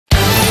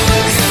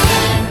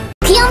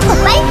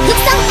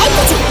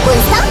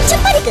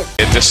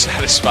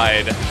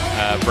satisfied,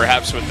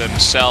 perhaps with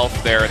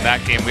himself there in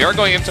that game. We are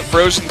going into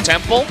Frozen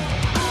Temple.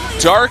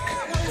 Dark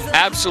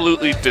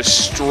absolutely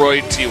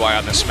destroyed TY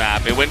on this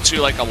map. It went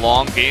to like a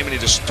long game and he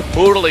just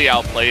totally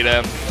outplayed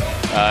him.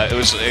 It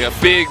was a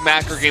big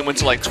macro game, went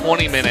to like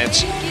 20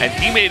 minutes, and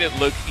he made it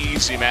look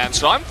easy, man.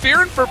 So I'm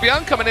fearing for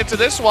ByuN coming into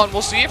this one.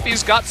 We'll see if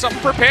he's got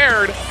something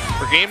prepared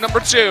for game number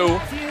 2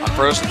 on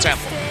Frozen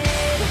Temple.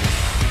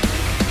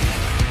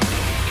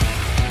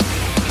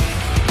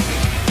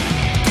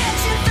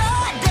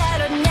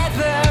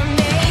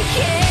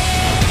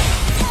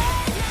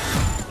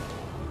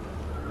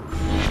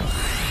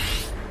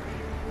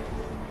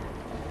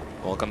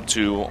 Welcome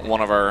to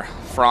one of our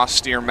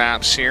frostier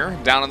maps here.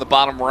 Down in the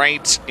bottom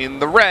right in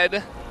the red,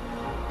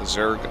 the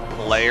Zerg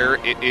player,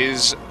 it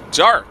is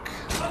Dark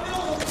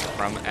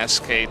from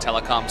SK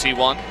Telecom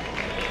T1.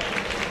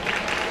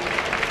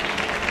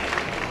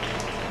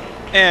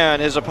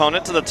 And his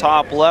opponent to the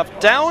top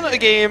left, down a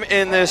game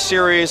in this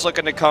series,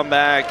 looking to come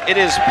back. It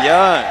is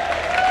ByuN.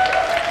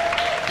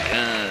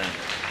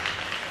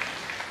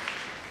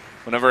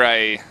 Whenever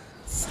I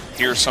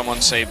hear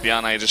someone say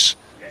ByuN, I just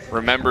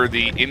remember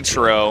the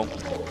intro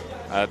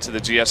to the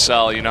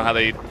GSL. You know how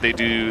they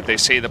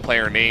say the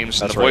player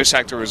names, and the voice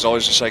actor was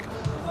always just like,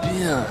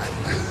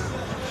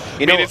 ByuN.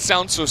 You know, made it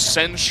sound so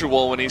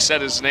sensual when he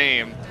said his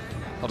name.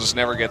 I'll just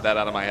never get that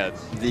out of my head.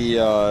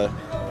 The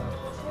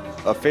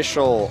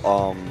official,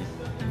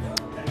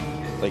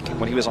 like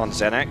when he was on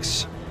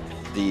Xenex,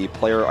 the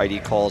player ID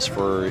calls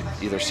for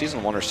either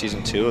Season 1 or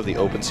Season 2 of the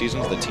open season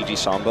of the TG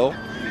Sambo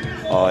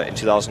in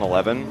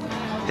 2011.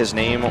 His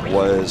name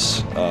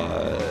was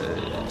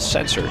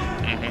censored,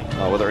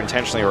 whether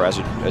intentionally or as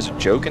a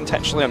joke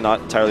intentionally. I'm not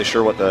entirely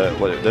sure what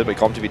it did, but he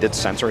called him to be did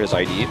censor his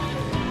ID.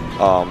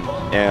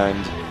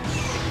 And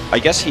I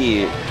guess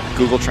he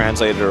Google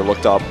translated or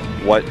looked up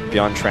what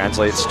ByuN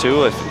translates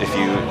to, if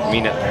you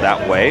mean it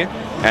that way.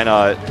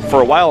 And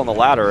for a while on the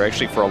ladder,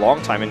 actually for a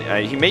long time,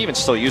 and he may even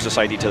still use this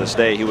ID to this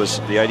day, he was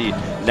the ID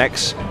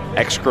Nex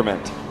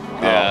Excrement.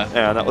 Yeah.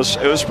 And it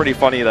was pretty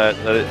funny that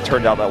it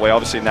turned out that way.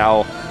 Obviously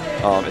now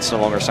it's no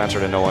longer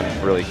censored and no one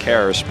really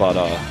cares, but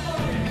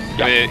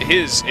yeah. I mean,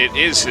 it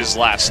is his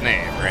last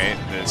name, right?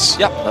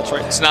 Yeah, that's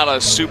right. It's not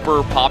a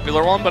super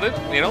popular one, but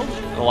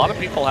a lot of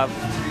people have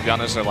ByuN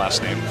as their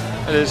last name.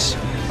 It is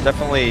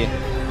definitely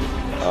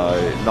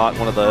not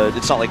one of the.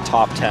 It's not like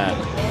top 10.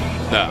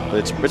 No, but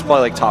it's probably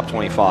like top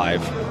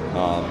 25.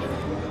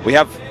 We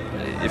have,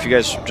 if you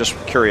guys are just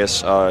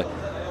curious,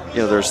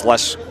 there's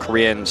less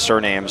Korean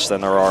surnames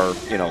than there are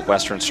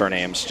Western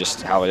surnames.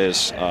 Just how it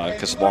is,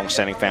 because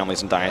long-standing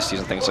families and dynasties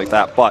and things like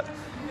that. But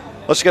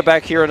let's get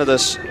back here into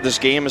this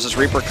game as this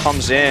Reaper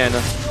comes in.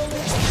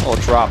 I'll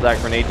drop that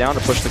grenade down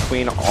to push the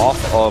Queen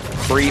off of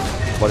Creep,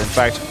 but in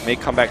fact may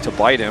come back to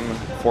bite him.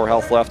 4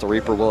 health left, the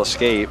Reaper will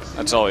escape.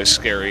 That's always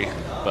scary,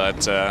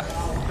 but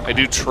I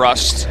do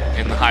trust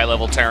in the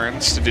high-level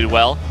Terrans to do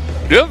well.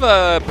 We do have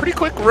a pretty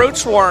quick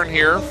Roach Warren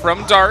here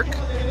from Dark.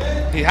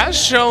 He has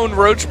shown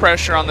Roach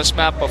pressure on this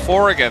map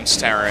before against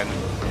Terran.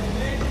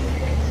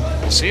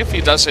 We'll see if he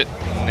does it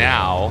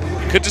now.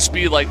 It could just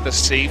be like the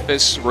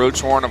safest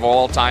Roach Warren of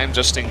all time,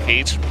 just in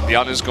case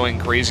ByuN is going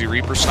crazy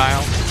Reaper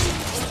style.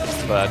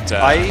 But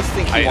I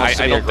think he wants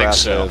to be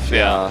aggressive. Think so.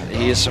 Yeah.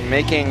 He is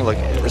making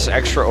this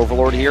extra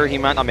Overlord here. He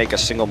might not make a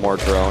single more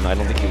drone. I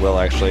don't think he will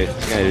actually.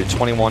 He's going to do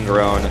 21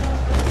 drone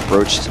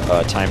Roach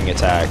timing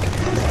attack.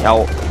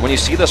 Now, when you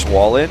see this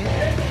wall in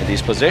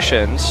these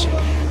positions,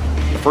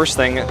 the first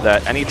thing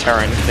that any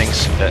Terran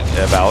thinks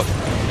about,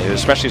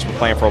 especially if he's been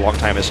playing for a long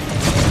time, is,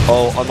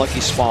 oh,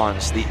 unlucky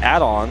spawns. The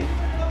add-on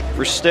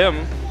for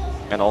Stim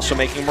and also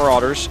making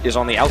Marauders is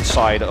on the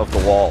outside of the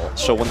wall.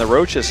 So when the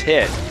Roach is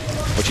hit,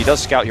 which he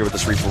does scout here with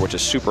this Reaper, which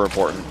is super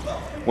important,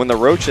 when the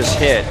Roach is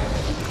hit,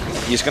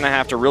 he's going to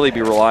have to really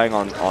be relying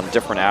on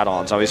different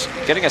add-ons. Now, he's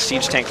getting a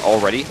Siege Tank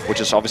already, which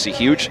is obviously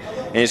huge,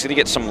 and he's going to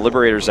get some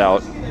Liberators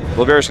out.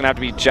 Liberator's going to have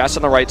to be just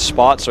in the right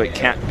spot so it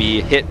can't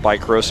be hit by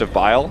Corrosive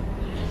Bile.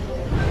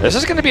 This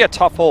is going to be a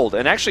tough hold,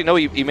 and actually, no,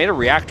 he made a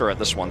Reactor at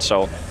this one,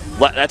 so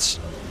that's...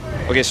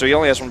 Okay, so he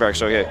only has one barrack,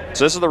 so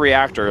this is the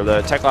Reactor.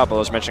 The Tech Lab I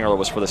was mentioning earlier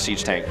was for the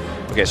Siege Tank.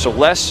 Okay, so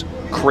less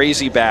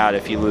crazy bad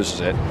if he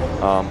loses it,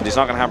 but he's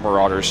not going to have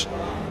Marauders.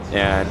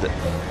 And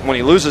when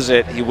he loses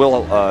it, he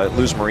will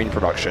lose Marine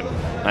production.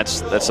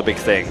 That's the big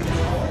thing.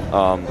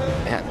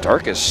 Man,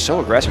 Dark is so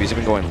aggressive. He's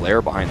even going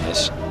Lair behind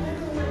this.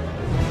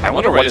 I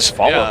wonder what his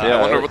follow-up is.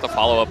 I wonder what the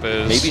follow-up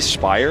is. Maybe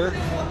Spire?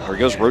 Or he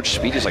goes Roach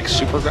Speed. He's like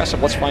super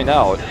aggressive. Let's find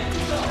out.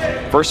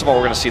 First of all,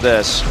 we're going to see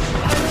this.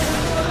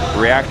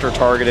 Reactor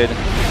targeted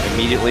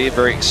immediately. A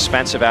very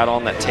expensive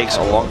add-on that takes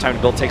a long time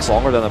to build. Takes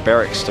longer than the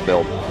barracks to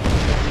build.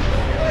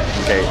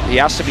 Okay, he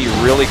has to be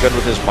really good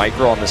with his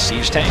micro on the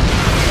Siege Tank.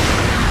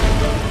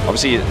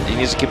 Obviously, he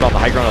needs to keep it on the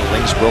high ground, and the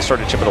Lings will start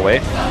to chip it away.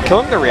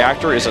 Killing the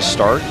Reactor is a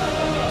start,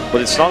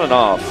 but it's not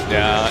enough.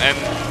 Yeah,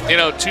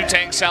 and 2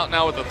 tanks out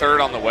now with the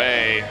 3rd on the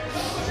way.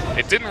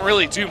 It didn't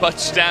really do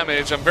much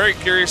damage. I'm very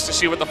curious to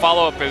see what the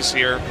follow-up is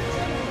here.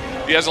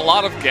 He has a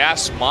lot of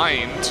gas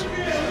mined.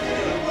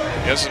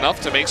 He has enough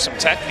to make some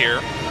tech here.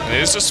 And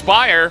it is a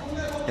Spire.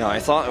 Yeah, I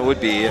thought it would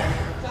be.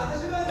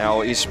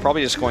 Now, he's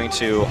probably just going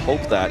to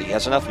hope that he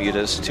has enough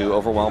mutas to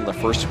overwhelm the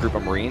first group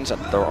of Marines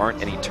and that there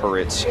aren't any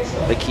turrets.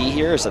 The key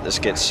here is that this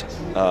gets,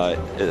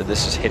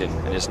 this is hidden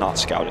and is not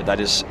scouted. That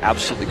is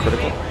absolutely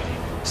critical.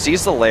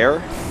 Sees the lair.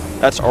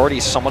 That's already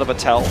somewhat of a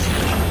tell.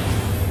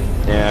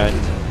 And,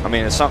 I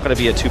mean, it's not going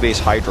to be a 2-base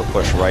Hydra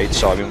push, right?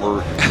 So, I mean,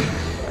 we're...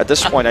 At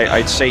this point,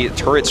 I'd say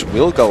turrets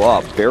will go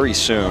up very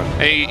soon.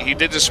 He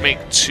did just make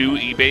 2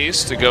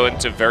 E-base to go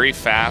into very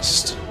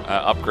fast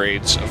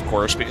upgrades, of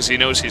course, because he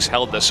knows he's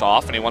held this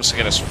off and he wants to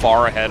get as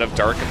far ahead of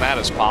Dark in that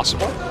as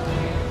possible.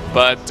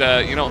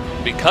 But, you know,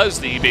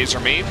 because the E-base are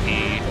made,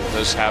 he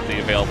does have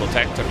the available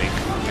tech to make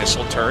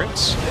missile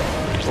turrets.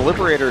 The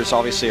Liberators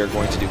obviously are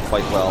going to do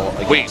quite well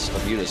against the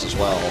mutas as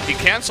well. He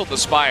canceled the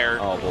Spire,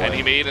 and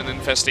he made an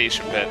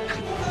Infestation Pit.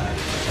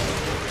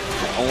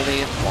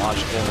 Only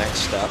logical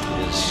next step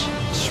is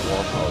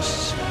Swarm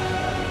Hosts.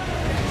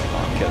 No,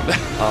 I'm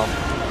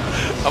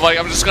kidding.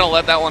 I'm just going to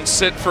let that one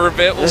sit for a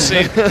bit. We'll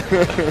see.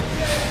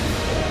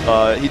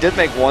 He did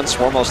make 1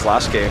 Swarm Host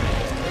last game.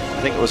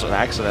 I think it was an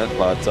accident,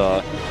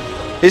 but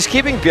he's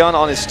keeping ByuN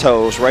on his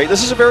toes, right?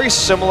 This is a very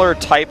similar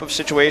type of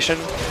situation,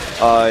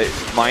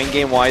 mind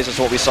game-wise, is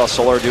what we saw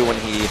Solar do when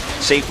he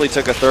safely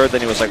took a third.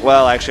 Then he was like,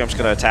 well, actually, I'm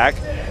just going to attack.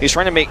 He's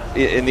trying to make,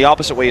 in the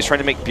opposite way, he's trying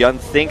to make ByuN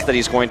think that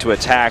he's going to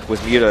attack with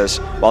mutas,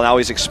 while now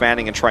he's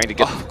expanding and trying to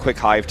get a quick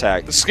hive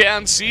tag. The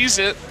scan sees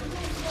it,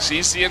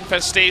 sees the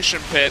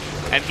Infestation Pit,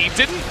 and he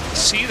didn't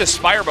see the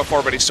Spire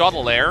before, but he saw the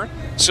lair.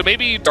 So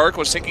maybe Dark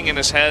was thinking in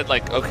his head,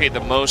 like, okay, the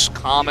most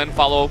common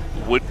follow-up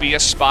would be a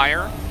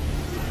Spire,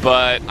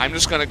 but I'm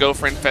just going to go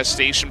for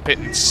Infestation Pit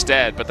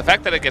instead. But the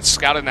fact that it gets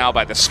scouted now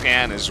by the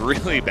scan is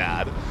really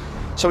bad.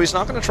 So he's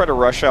not going to try to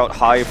rush out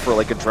high for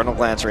like Adrenal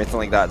Glands or anything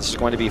like that. This is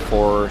going to be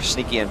for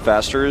sneaky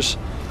infestors.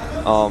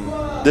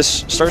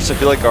 This starts to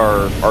feel like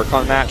our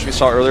Archon match we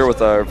saw earlier with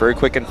the very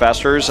quick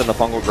infestors and the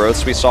fungal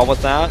growths we saw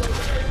with that.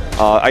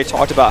 I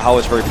talked about how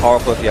it's very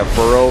powerful if you have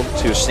Burrow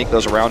to sneak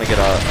those around and get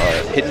a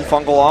hidden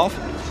fungal off.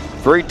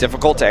 Very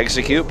difficult to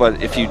execute,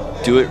 but if you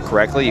do it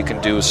correctly, you can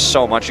do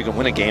so much. You can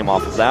win a game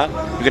off of that.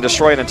 You can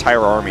destroy an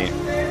entire army.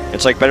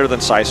 It's like better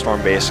than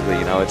Psystorm, basically.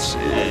 You know,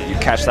 you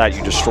catch that,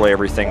 you destroy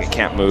everything. It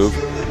can't move.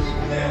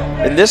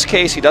 In this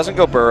case, he doesn't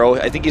go Burrow.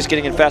 I think he's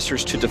getting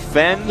infestors to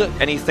defend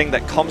anything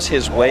that comes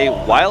his way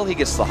while he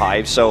gets the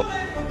hive. So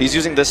he's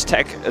using this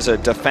tech as a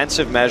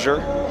defensive measure,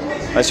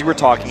 as you were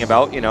talking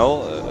about. You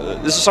know,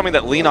 this is something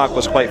that Lenok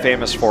was quite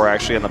famous for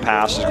actually in the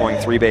past, is going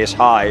 3-base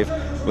hive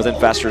with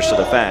infestors to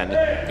defend.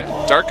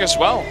 Dark as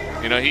well.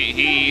 You know,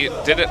 he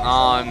did it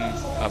on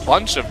a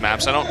bunch of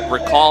maps. I don't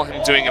recall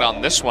him doing it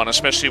on this one,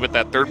 especially with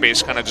that 3rd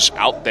base kind of just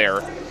out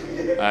there.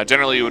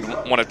 Generally, you would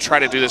want to try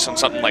to do this on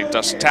something like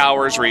Dust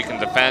Towers, where you can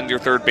defend your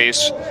 3rd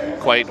base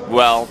quite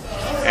well.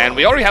 And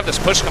we already have this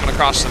push coming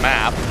across the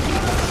map.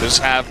 Does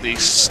have the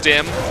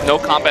stim, no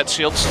combat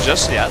shields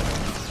just yet.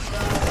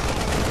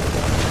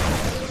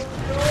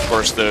 Of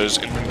course, those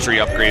infantry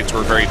upgrades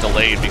were very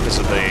delayed because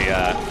of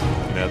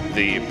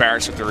the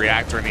barracks with the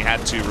reactor, and he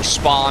had to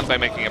respond by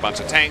making a bunch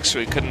of tanks, so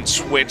he couldn't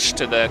switch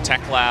to the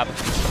tech lab.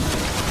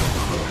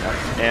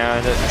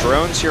 And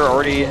drones here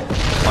already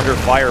under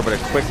fire, but a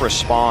quick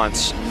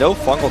response. No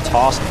fungal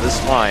toss this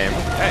time.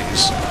 Yeah,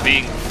 he's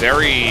being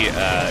very,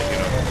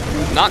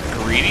 not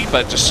greedy,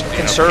 but just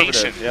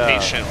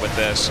patient with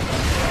this.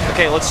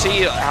 Okay, let's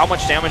see how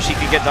much damage he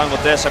can get done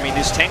with this. I mean,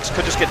 these tanks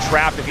could just get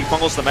trapped if he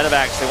fungals the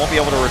medevacs. They won't be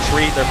able to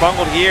retreat. They're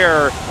fungled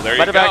here. Well, there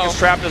medevac is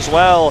trapped as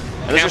well.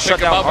 And this is shut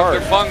down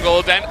hard. They're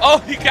fungled,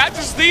 and he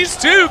catches these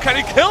two. Can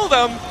he kill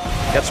them?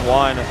 Gets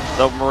one.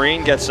 The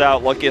Marine gets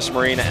out. Luckiest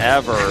Marine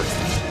ever.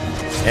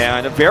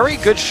 And a very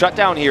good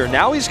shutdown here.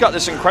 Now he's got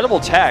this incredible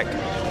tech.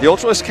 The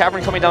Ultralisk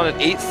Cavern coming down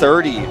at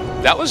 830.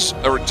 That was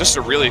just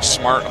a really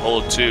smart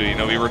hold, too. You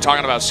know, we were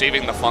talking about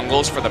saving the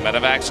fungals for the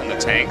medevacs and the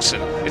tanks,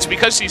 and it's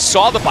because he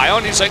saw the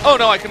ByuN, he's like, oh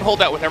no, I can hold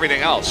that with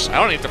everything else. I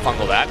don't need to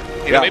fungal that.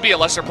 You know, maybe a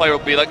lesser player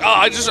will be like,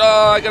 I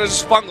gotta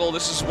just fungal.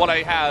 This is what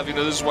I have. You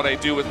know, this is what I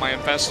do with my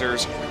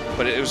infestors.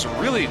 But it was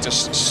really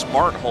just a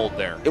smart hold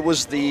there. It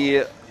was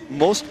the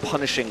most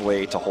punishing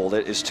way to hold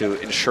it, is to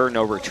ensure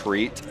no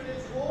retreat.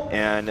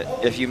 And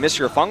if you miss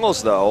your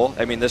fungals, though,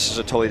 I mean, this is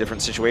a totally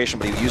different situation,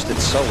 but he used it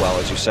so well,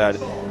 as you said.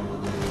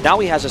 Now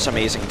he has this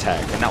amazing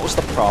tech, and that was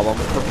the problem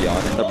for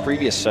ByuN. In the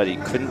previous set, he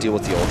couldn't deal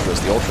with the Ultras.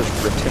 The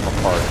Ultras ripped him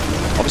apart.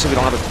 Obviously, we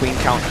don't have a queen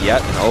count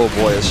yet, and oh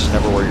boy, this is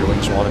never where your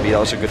lings want to be. That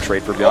was a good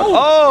trade for ByuN.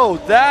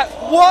 Oh,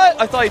 what?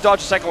 I thought he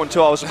dodged the second one,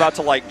 too. I was about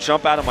to, like,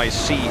 jump out of my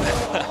seat.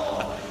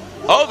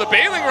 Oh, the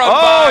bailing run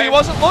by. Oh, he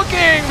wasn't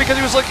looking because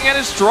he was looking at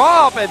his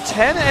drop, and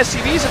 10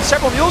 SCVs and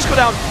several mules go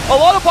down. A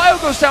lot of bio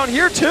goes down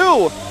here,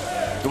 too.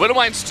 The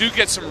Widowmines do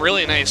get some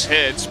really nice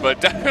hits,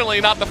 but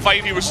definitely not the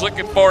fight he was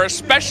looking for,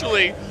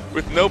 especially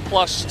with no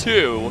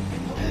 +2.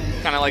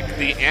 Kind of like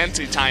the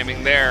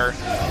anti-timing there.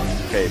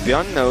 Okay,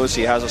 ByuN knows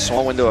he has a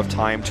small window of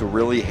time to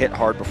really hit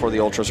hard before the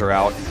Ultras are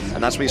out,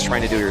 and that's what he's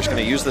trying to do here. He's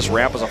going to use this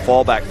ramp as a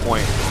fallback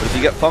point, but if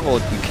you get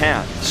fungled, you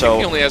can't. So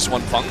he only has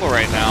one fungal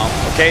right now.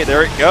 Okay,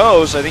 there it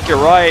goes. I think you're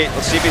right.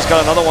 Let's see if he's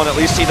got another one. At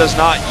least he does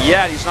not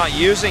yet. He's not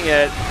using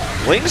it.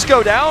 Lings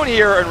go down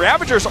here, and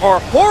Ravagers are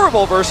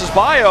horrible versus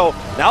Bio.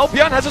 Now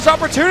ByuN has his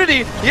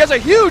opportunity. He has a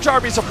huge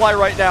army supply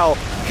right now.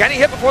 Can he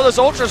hit before those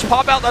ultras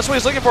pop out? That's what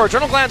he's looking for.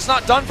 Adrenal Gland's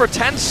not done for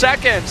 10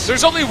 seconds.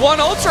 There's only one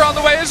ultra on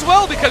the way as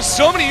well because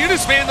so many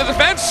units made in the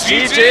defense.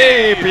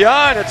 GG,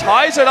 ByuN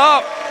ties it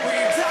up.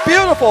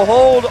 Beautiful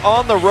hold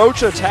on the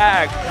Roach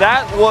attack.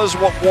 That was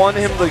what won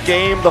him the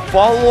game. The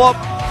follow-up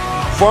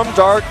from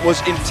Dark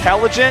was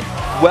intelligent,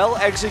 well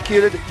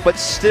executed, but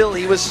still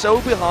he was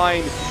so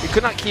behind. He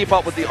could not keep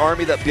up with the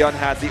army that ByuN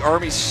had, the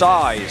army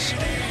size.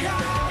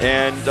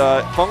 And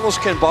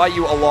Fungals can buy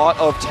you a lot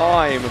of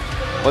time,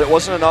 but it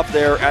wasn't enough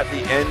there at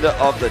the end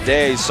of the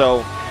day.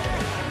 So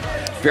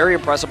very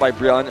impressive by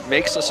ByuN.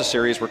 Makes this a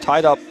series. We're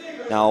tied up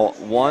now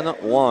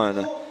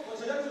 1-1.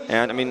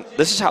 And, I mean,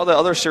 this is how the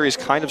other series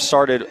kind of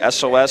started.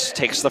 SOS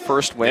takes the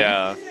first win.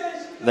 Yeah.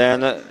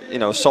 Then, you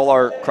know,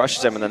 Solar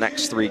crushes them in the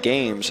next 3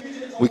 games.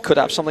 We could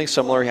have something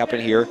similar happen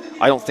here.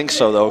 I don't think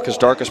so, though, because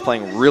Dark is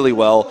playing really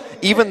well.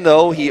 Even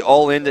though he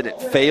all-in and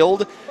it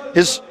failed,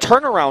 his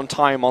turnaround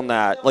time on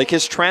that, like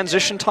his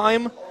transition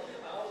time,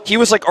 he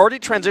was, like, already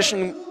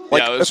transitioning.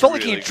 Like, yeah, it felt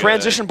like he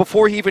transitioned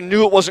before he even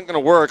knew it wasn't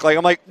going to work. Like,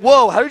 I'm like,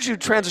 whoa, how did you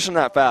transition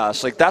that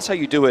fast? Like, that's how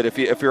you do it.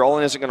 If your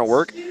all-in isn't going to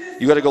work,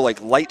 you got to go, like,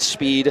 light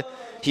speed.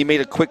 He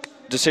made a quick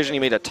decision. He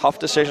made a tough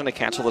decision to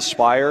cancel the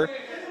Spire.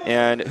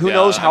 And who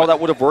knows how that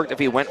would have worked if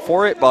he went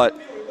for it. But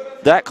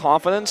that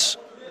confidence,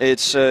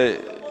 it's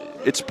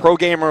pro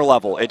gamer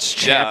level. It's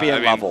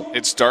champion level.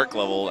 It's Dark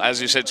level.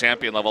 As you said,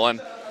 champion level. And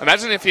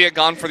imagine if he had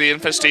gone for the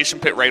Infestation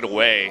Pit right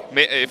away.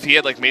 If he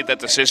had like made that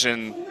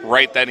decision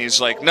right then, he's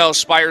like, no,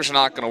 Spires are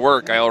not going to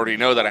work. I already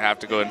know that I have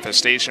to go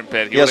Infestation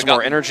Pit. He has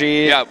more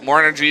energy. Yeah,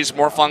 more energies,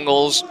 more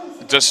fungals,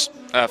 just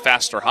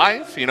faster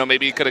hive. You know,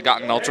 maybe he could have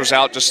gotten ultras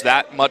out just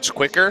that much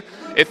quicker.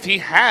 If he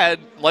had,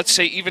 let's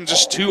say, even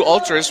just 2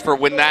 ultras for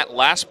when that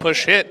last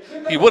push hit,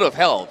 he would have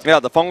held. Yeah,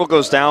 the fungal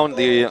goes down,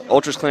 the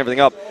ultras clean everything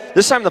up.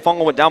 This time the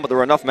fungal went down, but there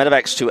were enough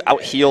medevacs to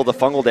out-heal the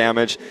fungal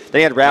damage. Then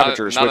he had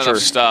Ravagers, not enough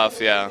stuff,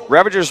 yeah.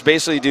 Ravagers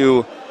basically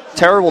do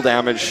terrible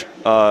damage,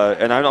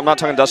 and I'm not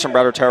talking Dust and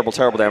Brad or terrible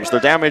damage. Their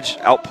damage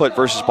output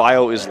versus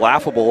Bio is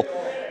laughable.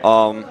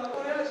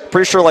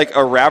 Pretty sure like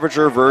a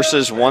Ravager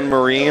versus 1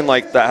 Marine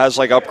like that has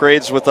like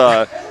upgrades with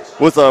a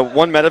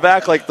 1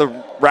 medevac, like the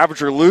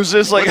Ravager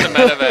loses. Like with the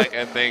medevac,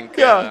 I think.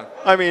 Yeah,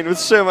 I mean with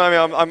Sim, I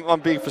mean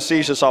I'm being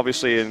facetious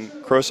obviously, and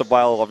Corrosive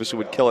Bile obviously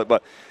would kill it,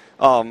 but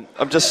I'm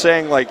just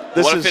saying like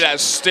this. What if it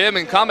has stim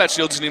and combat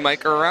shields and you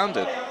mic around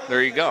it?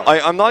 There you go.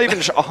 I'm not even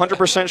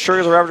 100% sure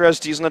because the Ravager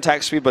has decent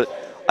attack speed,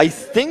 but I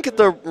think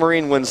the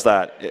Marine wins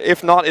that.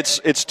 If not,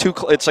 it's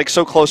like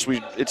so close.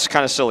 It's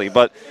kind of silly,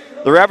 but.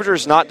 The Ravager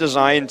is not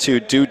designed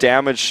to do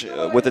damage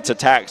with its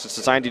attacks. It's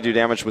designed to do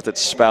damage with its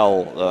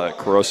spell,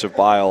 Corrosive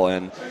Bile.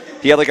 And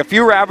he had like a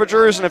few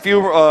Ravagers and a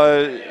few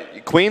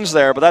Queens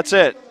there, but that's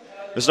it.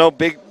 There's no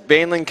big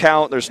Baneling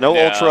count. There's no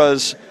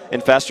Ultras.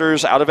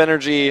 Infestors out of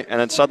energy,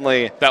 and then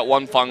suddenly... That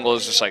 1 fungal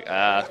is just like,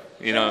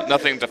 you know,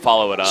 nothing to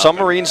follow it up. Some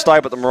Marines die,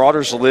 but the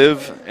Marauders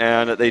live,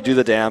 and they do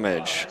the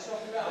damage.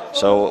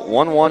 So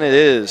 1-1 it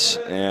is,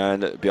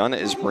 and ByuN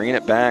is bringing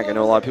it back. I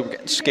know a lot of people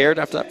getting scared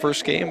after that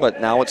first game,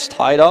 but now it's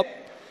tied up.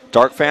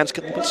 Dark fans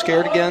getting a bit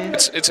scared again.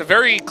 It's a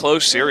very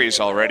close series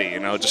already, you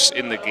know, just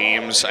in the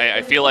games.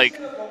 I feel like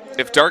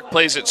if Dark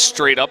plays it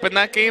straight up in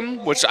that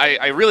game, which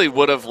I really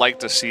would have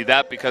liked to see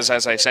that because,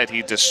 as I said,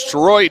 he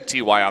destroyed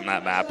TY on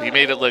that map. He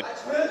made it look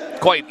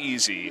quite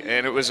easy,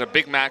 and it was a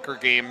big macro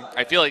game.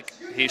 I feel like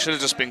he should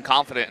have just been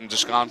confident and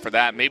just gone for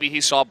that. Maybe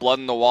he saw blood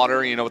in the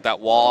water, you know, with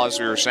that wall, as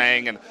we were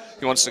saying, and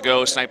he wants to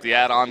go snipe the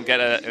add-on, get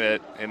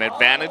an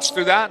advantage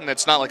through that, and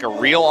it's not like a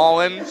real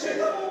all-in.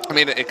 I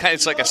mean,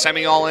 it's like a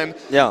semi-all-in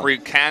where you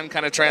can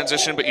kind of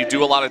transition, but you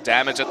do a lot of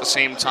damage at the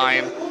same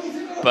time.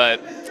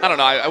 But, I don't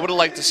know, I would have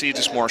liked to see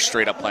just more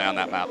straight-up play on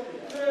that map.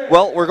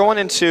 Well, we're going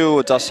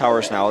into Dust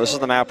Towers now. This is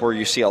the map where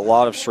you see a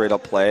lot of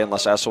straight-up play,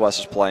 unless SOS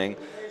is playing.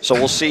 So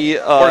we'll see...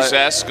 or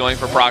Zest going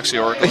for proxy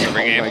oracles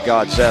every game. Oh my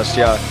god, Zest,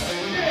 yeah.